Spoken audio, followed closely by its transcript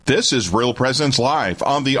This is Real Presence Live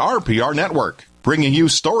on the RPR Network, bringing you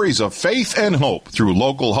stories of faith and hope through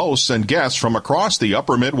local hosts and guests from across the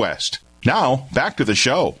upper Midwest. Now, back to the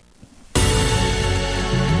show.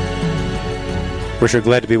 We're sure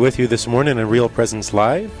glad to be with you this morning on Real Presence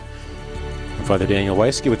Live. I'm Father Daniel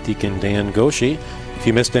Weisky with Deacon Dan Goshi. If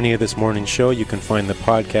you missed any of this morning's show, you can find the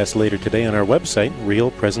podcast later today on our website,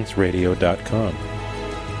 realpresenceradio.com.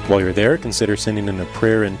 While you're there, consider sending in a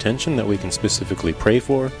prayer intention that we can specifically pray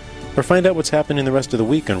for, or find out what's happening the rest of the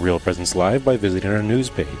week on Real Presence Live by visiting our news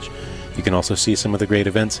page. You can also see some of the great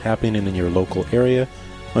events happening in your local area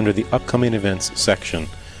under the Upcoming Events section.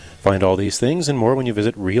 Find all these things and more when you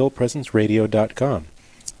visit realpresenceradio.com.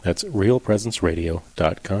 That's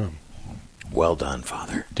realpresenceradio.com. Well done,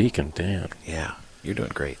 Father. Deacon Dan. Yeah, you're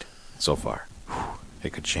doing great so far.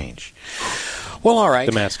 It could change. Well, all right.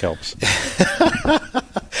 The mask helps.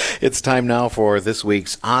 It's time now for this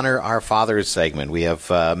week's Honor Our Fathers segment. We have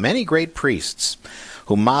many great priests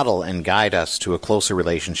who model and guide us to a closer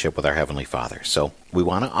relationship with our Heavenly Father. So we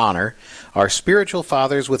want to honor our spiritual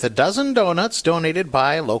fathers with a dozen donuts donated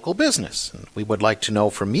by a local business. And we would like to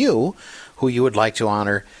know from you who you would like to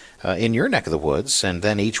honor in your neck of the woods, and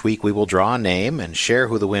then each week we will draw a name and share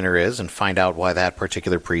who the winner is and find out why that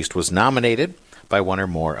particular priest was nominated by one or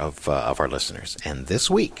more of our listeners. And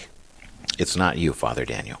this week, it's not you, Father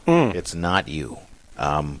Daniel. It's not you.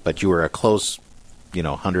 But you were a close,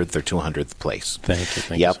 100th or 200th place. Thank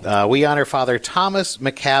you. Yep. We honor Father Thomas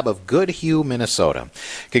McCabe of Goodhue, Minnesota.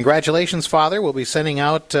 Congratulations, Father. We'll be sending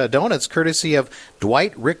out donuts courtesy of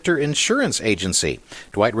Dwight Richter Insurance Agency.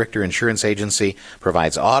 Dwight Richter Insurance Agency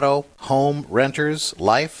provides auto, home, renters,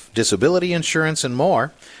 life, disability insurance, and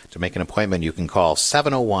more. To make an appointment, you can call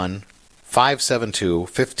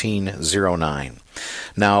 701-572-1509.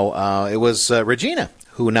 Now, it was Regina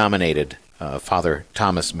who nominated Father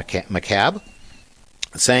Thomas McCabe,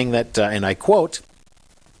 saying that, and I quote,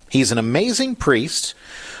 "He's an amazing priest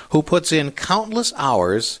who puts in countless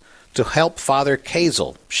hours to help Father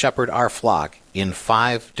Kazel shepherd our flock in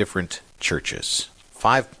 5 different churches."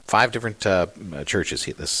 Five different churches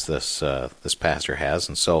this pastor has,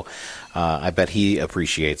 and so I bet he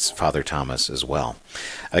appreciates Father Thomas as well.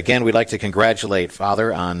 Again, we'd like to congratulate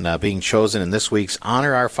Father on being chosen in this week's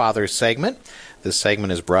Honor Our Fathers segment. This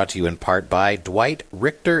segment is brought to you in part by Dwight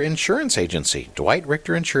Richter Insurance Agency. Dwight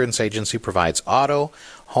Richter Insurance Agency provides auto,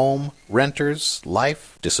 home, renters,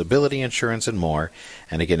 life, disability insurance, and more.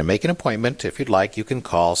 And again, to make an appointment, if you'd like, you can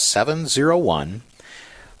call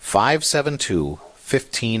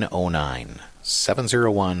 701-572-1509.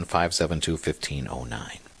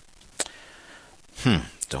 701-572-1509.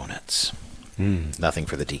 Donuts. Nothing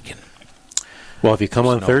for the deacon. Well, if you come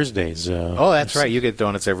on Thursdays... that's right. You get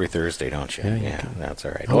donuts every Thursday, don't you? Yeah, that's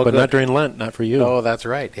all right. Oh, but not during Lent, not for you. Oh, that's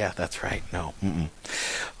right. Yeah, that's right. No.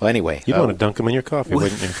 Well, anyway. You'd want to dunk them in your coffee,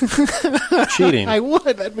 wouldn't you? Cheating. I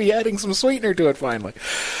would. I'd be adding some sweetener to it finally.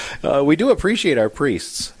 We do appreciate our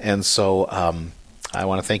priests, and so I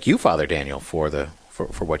want to thank you, Father Daniel, for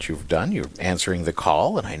what you've done. You're answering the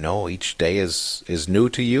call, and I know each day is new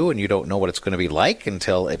to you, and you don't know what it's going to be like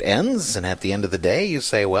until it ends, and at the end of the day, you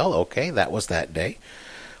say, well, okay, that was that day.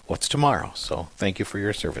 What's tomorrow? So thank you for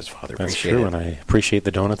your service, Father. That's appreciate true, it. and I appreciate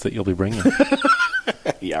the donuts that you'll be bringing.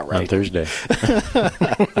 Yeah, right. On Thursday.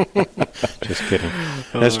 Just kidding.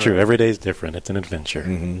 That's true. Every day is different. It's an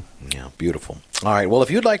adventure. Yeah, beautiful. All right. Well,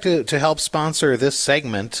 if you'd like to help sponsor this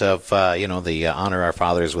segment of, the Honor Our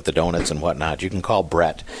Fathers with the donuts and whatnot, you can call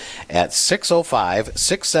Brett at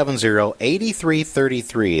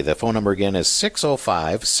 605-670-8333. The phone number again is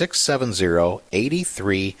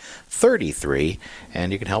 605-670-8333,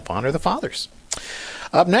 and you can help honor the fathers.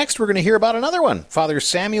 Up next, we're going to hear about another one, Father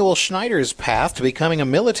Samuel Schneider's path to becoming a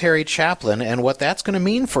military chaplain and what that's going to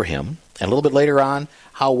mean for him. And a little bit later on,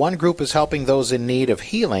 how one group is helping those in need of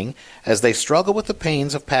healing as they struggle with the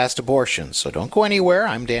pains of past abortions. So don't go anywhere.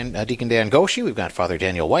 I'm Deacon Dan Goshi. We've got Father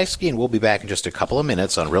Daniel Weisky, and we'll be back in just a couple of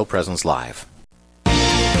minutes on Real Presence Live.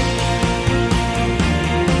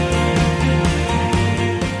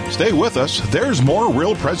 Stay with us. There's more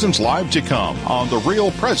Real Presence Live to come on the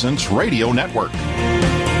Real Presence Radio Network.